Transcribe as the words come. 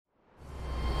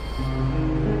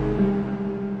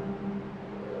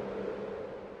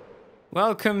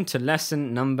Welcome to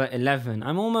lesson number 11.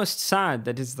 I'm almost sad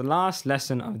that it's the last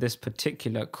lesson of this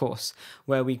particular course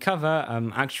where we cover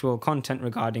actual content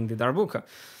regarding the darbuka.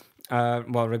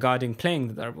 Regarding playing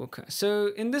the darbuka.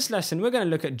 So in this lesson, we're going to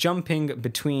look at jumping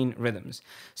between rhythms.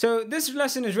 So this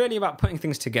lesson is really about putting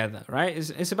things together, right?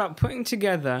 It's about putting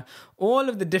together all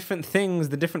of the different things,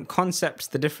 the different concepts,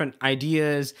 the different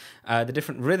ideas, the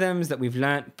different rhythms that we've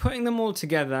learned, putting them all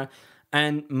together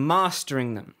and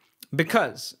mastering them.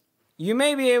 Because you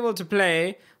may be able to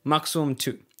play Maksum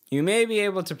 2. You may be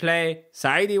able to play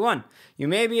Saidi 1. You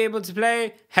may be able to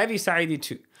play Heavy Saidi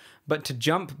 2. But to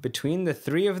jump between the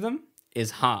three of them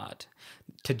is hard.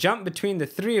 To jump between the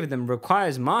three of them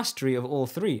requires mastery of all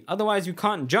three. Otherwise, you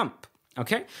can't jump.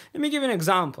 Okay? Let me give you an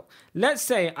example. Let's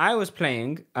say I was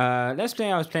playing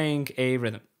a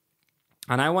rhythm,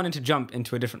 and I wanted to jump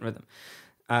into a different rhythm.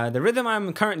 The rhythm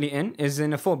I'm currently in is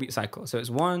in a 4-beat cycle. So it's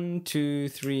 1, 2,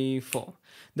 3, 4.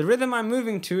 The rhythm I'm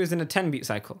moving to is in a 10-beat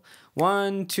cycle.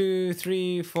 1, 2,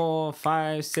 3, 4,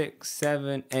 5, 6,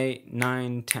 7, 8,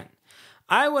 9, 10.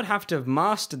 I would have to have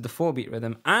mastered the 4-beat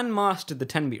rhythm and mastered the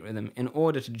 10-beat rhythm in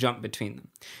order to jump between them.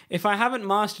 If I haven't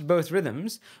mastered both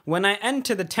rhythms, when I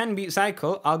enter the 10-beat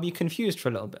cycle, I'll be confused for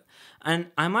a little bit. And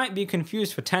I might be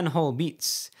confused for 10 whole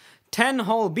beats. 10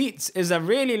 whole beats is a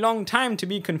really long time to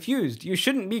be confused. You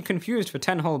shouldn't be confused for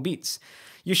 10 whole beats.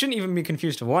 You shouldn't even be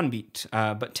confused for 1 beat,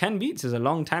 but 10 beats is a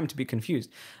long time to be confused.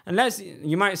 Unless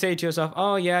you might say to yourself,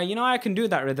 oh yeah, I can do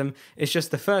that rhythm. It's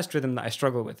just the first rhythm that I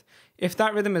struggle with. If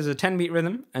that rhythm is a 10-beat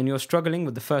rhythm and you're struggling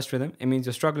with the first rhythm, it means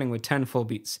you're struggling with 10 full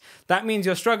beats. That means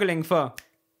you're struggling for...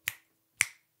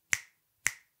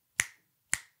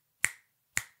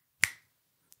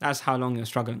 That's how long you're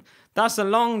struggling. That's a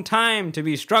long time to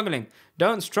be struggling.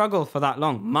 Don't struggle for that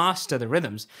long. Master the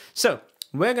rhythms. So,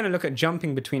 we're going to look at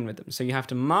jumping between rhythms. So you have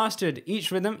to master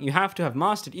each rhythm. You have to have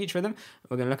mastered each rhythm.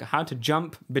 We're going to look at how to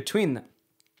jump between them.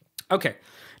 Okay,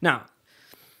 now,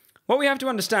 what we have to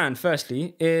understand,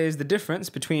 firstly, is the difference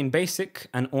between basic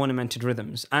and ornamented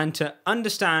rhythms, and to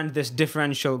understand this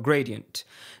differential gradient.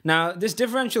 Now, this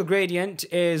differential gradient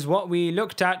is what we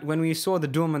looked at when we saw the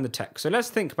doom and the tek. So let's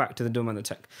think back to the doom and the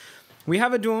tek. We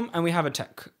have a doom and we have a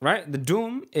tek, right? The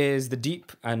doom is the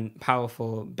deep and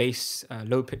powerful bass,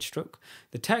 low-pitched stroke.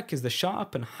 The tek is the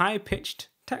sharp and high-pitched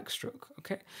tek stroke,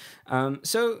 okay?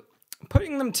 So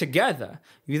putting them together,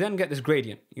 you then get this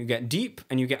gradient. You get deep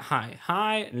and you get high,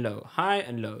 high and low,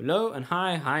 low and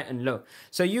high, high and low.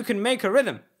 So you can make a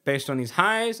rhythm based on these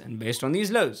highs and based on these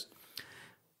lows.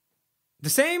 The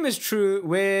same is true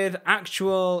with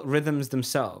actual rhythms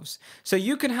themselves. So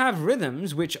you can have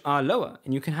rhythms which are lower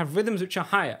and you can have rhythms which are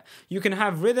higher. You can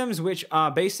have rhythms which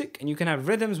are basic and you can have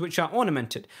rhythms which are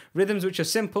ornamented. Rhythms which are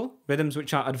simple, rhythms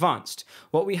which are advanced.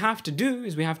 What we have to do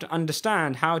is we have to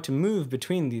understand how to move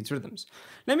between these rhythms.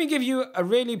 Let me give you a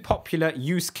really popular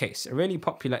use case, a really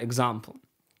popular example.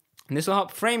 And this will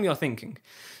help frame your thinking.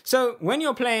 So when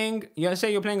you're playing, let's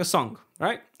say you're playing a song,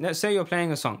 right? Let's say you're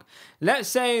playing a song. Let's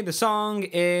say the song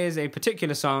is a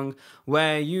particular song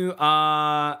where you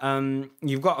are,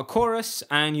 you've got a chorus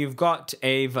and you've got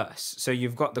a verse. So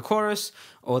you've got the chorus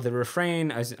or the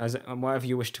refrain, as whatever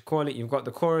you wish to call it. You've got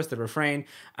the chorus, the refrain,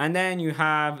 and then you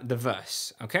have the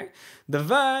verse, okay? The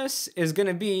verse is going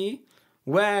to be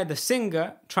where the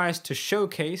singer tries to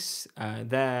showcase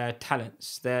their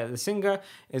talents. The singer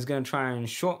is going to try and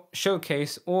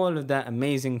showcase all of their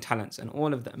amazing talents and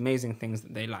all of the amazing things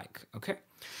that they like, okay?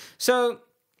 So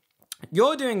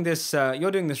you're doing this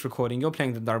recording, you're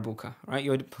playing the darbuka, right?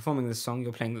 You're performing this song,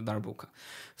 you're playing the darbuka.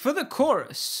 For the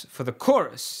chorus,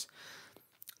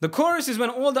 the chorus is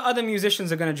when all the other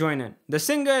musicians are going to join in. The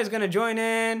singer is going to join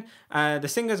in. The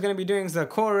singer is going to be doing the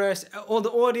chorus. All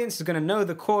the audience is going to know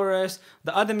the chorus.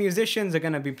 The other musicians are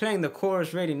going to be playing the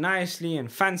chorus really nicely and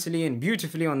fancily and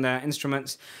beautifully on their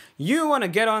instruments. You want to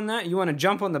get on that. You want to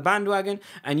jump on the bandwagon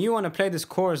and you want to play this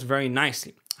chorus very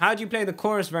nicely. How do you play the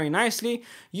chorus very nicely?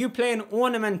 You play an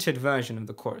ornamented version of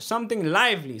the chorus. Something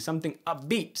lively, something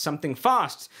upbeat, something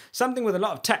fast, something with a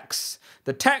lot of teks.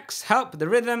 The teks help the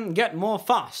rhythm get more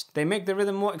fast. They make the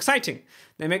rhythm more exciting.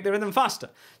 They make the rhythm faster.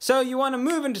 So you want to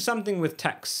move into something with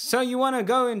teks. So you want to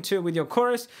go into, with your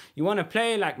chorus, you want to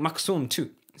play like Maksum 2.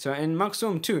 So in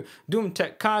Maksum 2, doom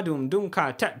tek ka doom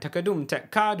ka tek taka doom tek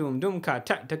ka doom ka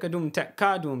tek taka doom tek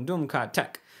ka doom ka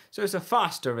tek. So it's a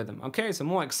faster rhythm, okay? It's a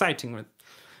more exciting rhythm.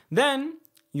 Then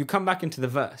you come back into the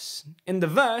verse. In the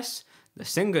verse, the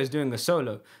singer is doing a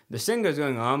solo. The singer is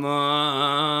going,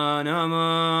 Aman,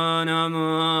 Aman,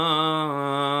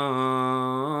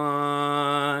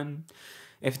 Aman.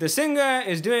 If the singer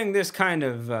is doing this kind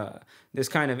of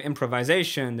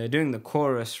improvisation, they're doing the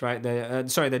chorus, right? They're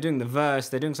doing the verse,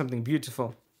 they're doing something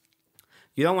beautiful.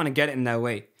 You don't want to get in their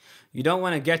way. You don't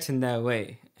want to get in their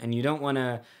way, and you don't want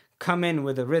to come in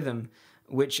with a rhythm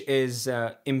which is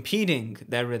impeding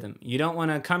their rhythm. You don't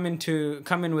want to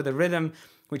come in with a rhythm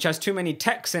which has too many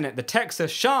techs in it. The techs are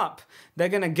sharp. They're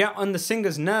going to get on the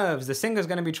singer's nerves. The singer's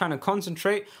going to be trying to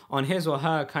concentrate on his or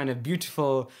her kind of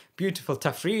beautiful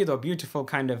tafreed or beautiful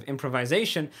kind of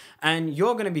improvisation. And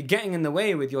you're going to be getting in the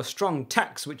way with your strong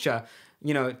techs, which are,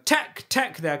 you know, tech.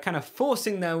 They're kind of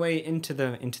forcing their way into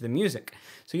the music.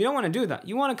 So you don't want to do that.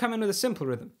 You want to come in with a simple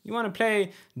rhythm. You want to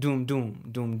play doom, doom,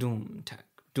 doom, doom, tech.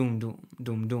 Doom, doom,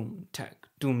 doom, doom, tech.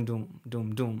 Doom, doom,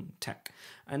 doom, doom, tech.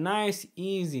 A nice,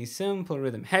 easy, simple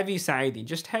rhythm. Heavy Saidi,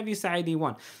 just heavy Saidi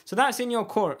 1. So that's in your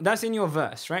core, that's in your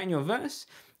verse, right? In your verse,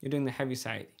 you're doing the heavy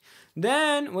Saidi.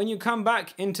 Then when you come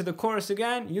back into the chorus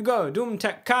again, you go doom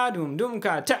tech ka doom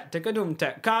ka tech tech doom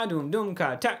tech ka doom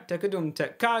ka tech tech doom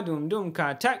tech ka doom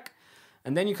ka tech,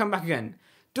 and then you come back again.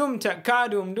 Doom tech ka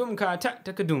doom ka tech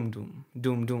tech doom tech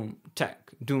doom tech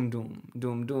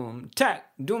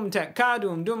ka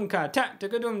doom ka tech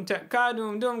tech tech ka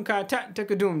doom ka tech tech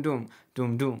tech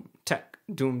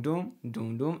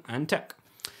and tech.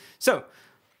 So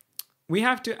we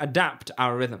have to adapt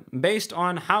our rhythm based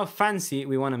on how fancy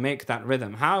we want to make that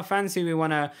rhythm, how fancy we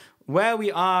want to, where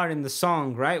we are in the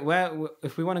song, right? Where,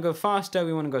 if we want to go faster,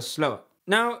 we want to go slower.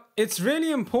 Now, it's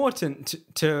really important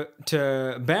to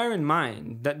bear in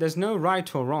mind that there's no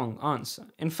right or wrong answer.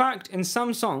 In fact, in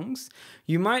some songs,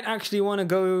 you might actually want to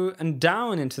go and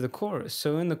down into the chorus.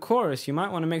 So in the chorus, you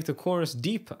might want to make the chorus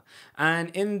deeper. And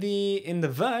in the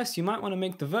verse, you might want to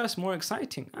make the verse more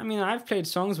exciting. I mean, I've played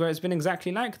songs where it's been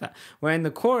exactly like that, where in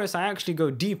the chorus, I actually go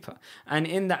deeper. And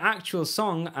in the actual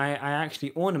song, I actually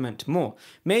ornament more.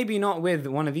 Maybe not with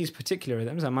one of these particular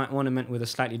rhythms. I might ornament with a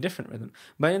slightly different rhythm.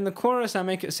 But in the chorus, I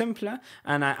make it simpler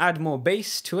and I add more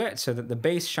bass to it so that the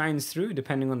bass shines through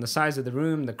depending on the size of the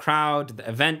room, the crowd, the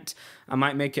event. I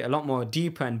might make it a lot more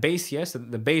deeper and bassier so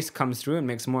that the bass comes through and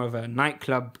makes more of a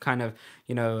nightclub kind of,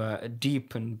 you know,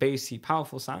 deep and bassy,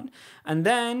 powerful sound. And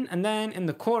then in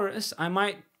the chorus, I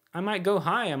might go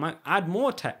high, I might add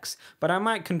more text, but I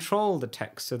might control the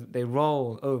text so that they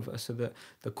roll over, so that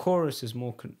the chorus is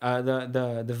more,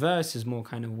 the verse is more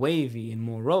kind of wavy and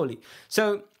more rolly.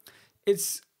 So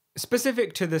it's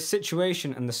specific to the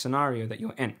situation and the scenario that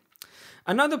you're in.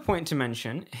 Another point to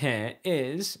mention here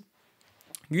is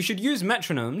you should use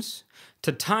metronomes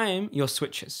to time your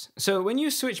switches. So when you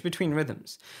switch between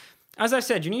rhythms, as I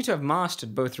said, you need to have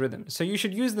mastered both rhythms. So you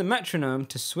should use the metronome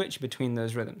to switch between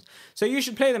those rhythms. So you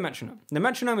should play the metronome. The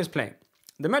metronome is playing.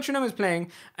 The metronome is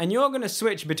playing, and you're going to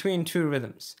switch between two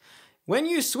rhythms. When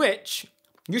you switch,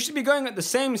 you should be going at the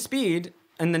same speed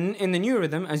in the new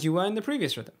rhythm as you were in the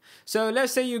previous rhythm. So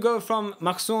let's say you go from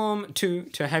Maqsoom 2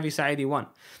 to Heavy Saidi 1.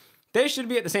 They should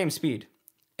be at the same speed.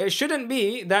 It shouldn't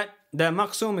be that the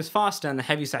Maqsoom is faster and the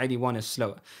Heavy Saidi 1 is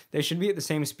slower. They should be at the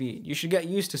same speed. You should get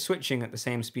used to switching at the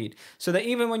same speed so that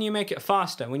even when you make it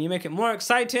faster, when you make it more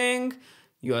exciting,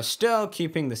 you're still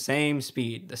keeping the same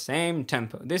speed, the same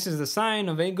tempo. This is the sign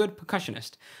of a good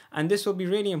percussionist, and this will be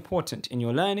really important in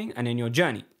your learning and in your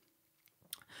journey.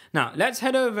 Now, let's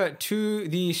head over to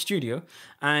the studio,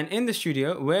 and in the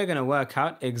studio, we're going to work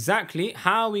out exactly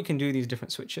how we can do these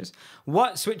different switches,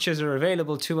 what switches are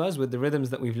available to us with the rhythms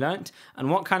that we've learnt, and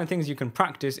what kind of things you can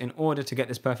practice in order to get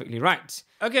this perfectly right.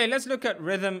 Okay, let's look at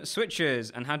rhythm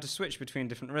switches and how to switch between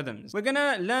different rhythms. We're going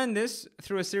to learn this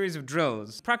through a series of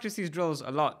drills. Practice these drills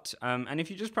a lot, and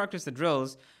if you just practice the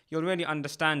drills, you'll really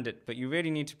understand it, but you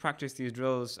really need to practice these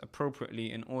drills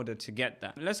appropriately in order to get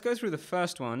that. Let's go through the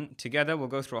first one together. We'll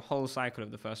go through a whole cycle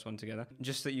of the first one together,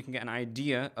 just so you can get an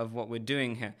idea of what we're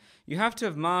doing here. You have to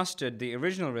have mastered the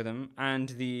original rhythm and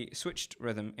the switched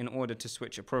rhythm in order to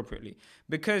switch appropriately,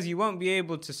 because you won't be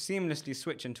able to seamlessly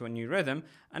switch into a new rhythm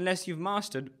unless you've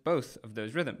mastered both of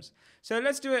those rhythms. So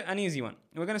let's do it an easy one.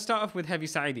 We're going to start off with Heavy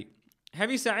Saidi.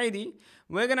 Heavy Saidi,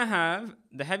 we're going to have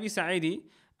the Heavy Saidi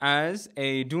as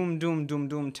a doom, doom, doom,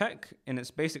 doom tech in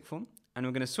its basic form, and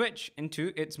we're going to switch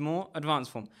into its more advanced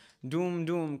form. Doom,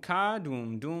 doom, ka,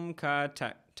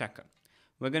 tech, teka.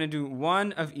 We're going to do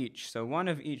one of each, so one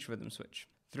of each rhythm switch.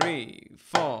 3,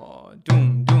 4,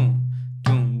 doom, doom,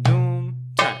 doom, doom,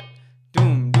 tech,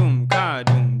 doom, doom, ka,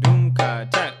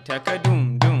 tech, teka,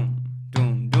 doom, doom,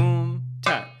 doom, doom,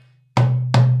 tech.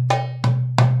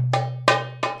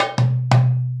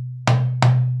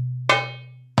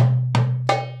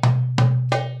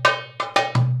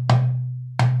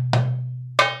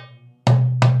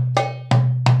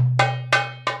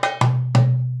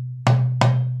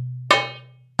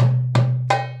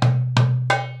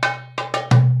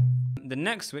 The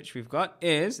next switch we've got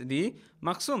is the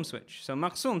Maqsoom switch. So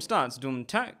Maqsoom starts doom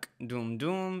tak, doom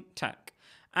doom tak.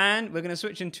 And we're going to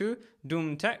switch into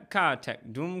doom tek ka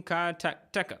tek, doom ka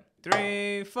tek teka.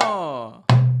 3, 4.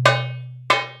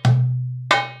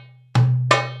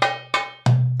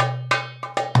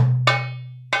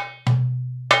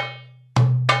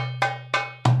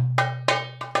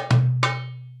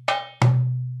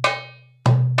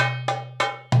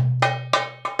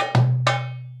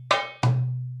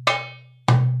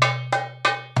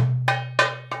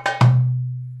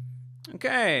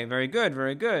 Okay, very good,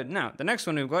 very good. Now, the next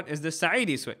one we've got is the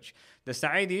Saidi switch. The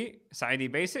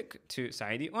Saidi basic to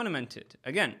Saidi ornamented.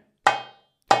 Again,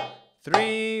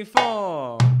 3,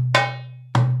 4.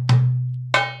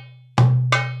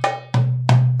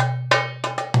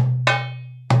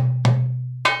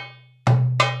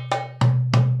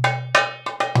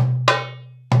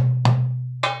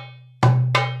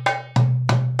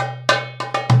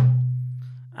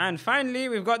 And finally,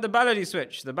 we've got the baladi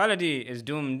switch. The baladi is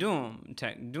doom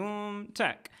tek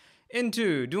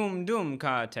into doom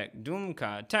ka tek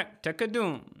a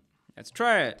doom. Let's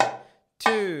try it.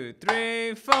 2,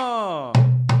 3, 4.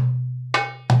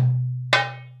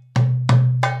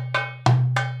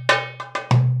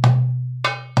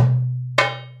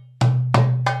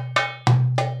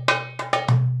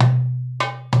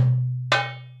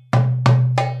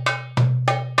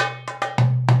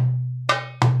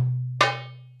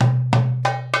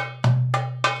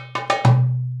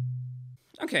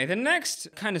 Okay, the next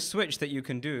kind of switch that you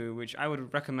can do, which I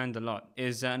would recommend a lot,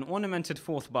 is an ornamented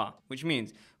fourth bar, which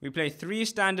means we play 3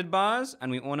 standard bars and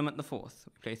we ornament the fourth.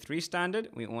 We play 3 standard,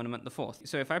 we ornament the fourth.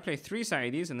 So if I play 3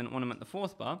 Saidis and then ornament the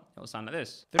fourth bar, it will sound like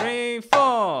this. 3,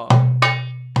 4.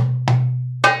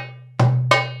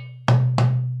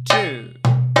 2,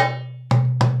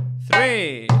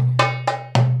 3.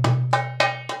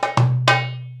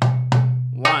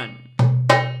 1,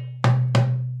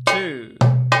 2,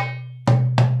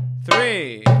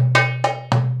 3.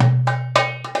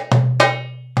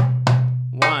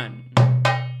 1,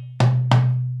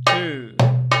 2,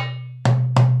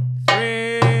 3.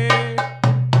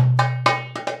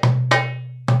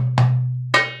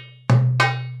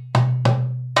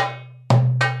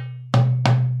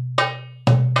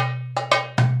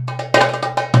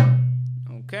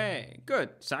 Okay, good.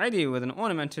 Saidi with an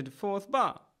ornamented fourth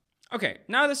bar. Okay,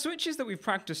 now the switches that we've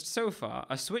practiced so far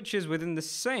are switches within the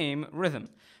same rhythm.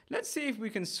 Let's see if we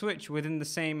can switch within the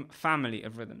same family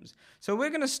of rhythms. So we're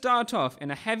going to start off in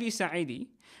a heavy Saidi,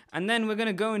 and then we're going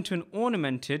to go into an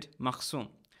ornamented Maqsoom,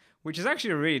 which is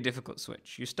actually a really difficult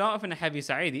switch. You start off in a heavy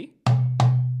Saidi,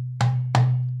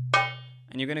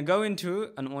 and you're going to go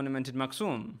into an ornamented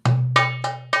Maqsoom.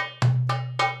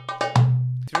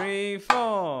 3,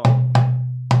 4.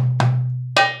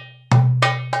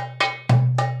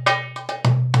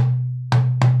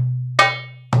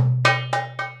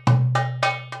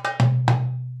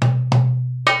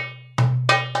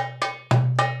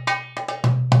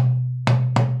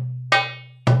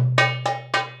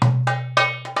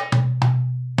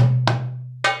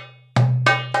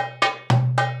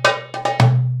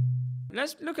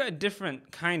 Let's look at a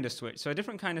different kind of switch. So a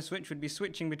different kind of switch would be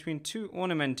switching between 2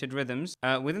 ornamented rhythms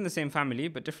within the same family,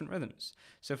 but different rhythms.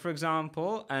 So for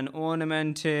example, an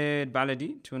ornamented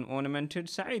baladi to an ornamented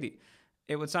Saidi.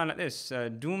 It would sound like this.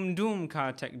 Doom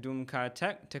ka tek a doom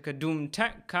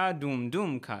tek ka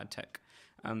doom ka tek.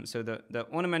 So the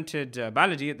ornamented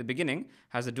baladi at the beginning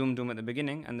has a doom at the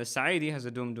beginning, and the Saidi has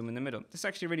a doom in the middle. This is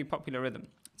actually a really popular rhythm.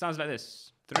 It sounds like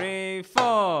this. 3,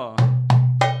 4.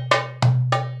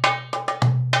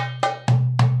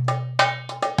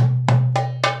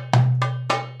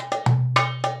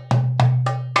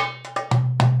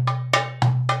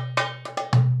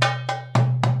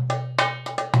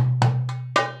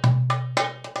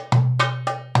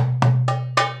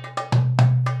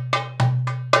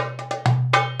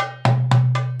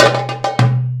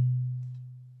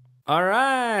 All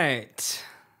right,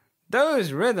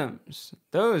 those rhythms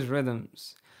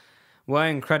were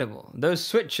incredible. Those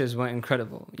switches were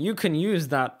incredible. You can use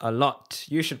that a lot.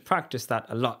 You should practice that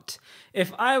a lot.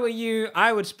 If I were you,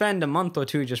 I would spend a month or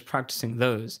 2 just practicing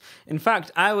those. In fact,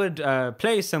 I would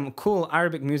play some cool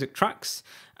Arabic music tracks.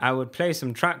 I would play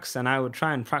some tracks and I would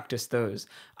try and practice those.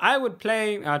 I'll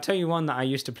tell you one that I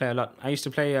used to play a lot. I used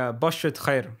to play Bashrat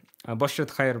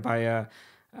Khair by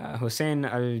Hussein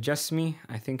Al-Jasmi,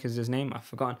 I think is his name, I've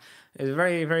forgotten. It's a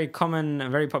very, very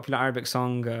common, very popular Arabic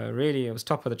song. Really, it was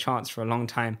top of the charts for a long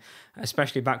time,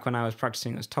 especially back when I was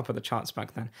practicing. It was top of the charts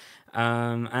back then.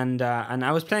 And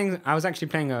I was actually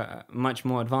playing a much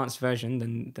more advanced version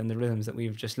than the rhythms that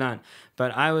we've just learned.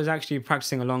 But I was actually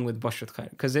practicing along with Bashrat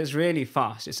Khair because it's really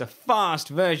fast. It's a fast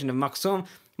version of Maqsoom.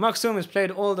 Maksum is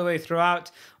played all the way throughout.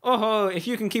 Oh, if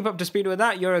you can keep up to speed with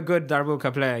that, you're a good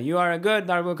Darbuka player. You are a good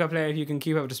Darbuka player if you can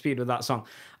keep up to speed with that song.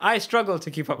 I struggle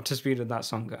to keep up to speed with that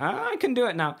song. I can do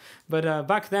it now, but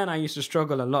back then I used to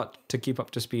struggle a lot to keep up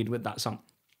to speed with that song.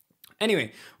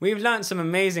 Anyway, we've learned some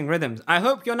amazing rhythms. I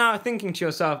hope you're now thinking to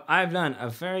yourself, I've learned a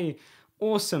very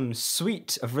awesome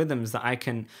suite of rhythms that I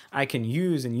can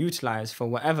use and utilize for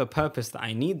whatever purpose that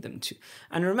I need them to.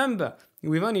 And remember,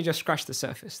 we've only just scratched the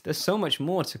surface. There's so much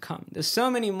more to come. There's so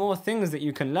many more things that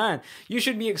you can learn. You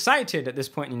should be excited at this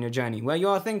point in your journey where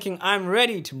you're thinking, I'm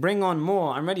ready to bring on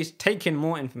more. I'm ready to take in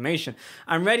more information.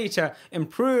 I'm ready to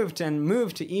improve and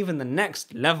move to even the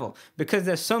next level because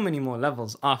there's so many more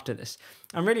levels after this.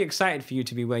 I'm really excited for you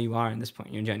to be where you are in this point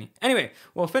in your journey. Anyway,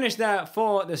 we'll finish there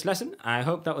for this lesson. I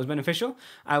hope that was beneficial.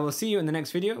 I will see you in the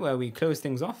next video where we close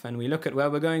things off and we look at where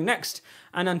we're going next.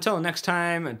 And until next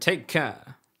time, take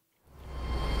care.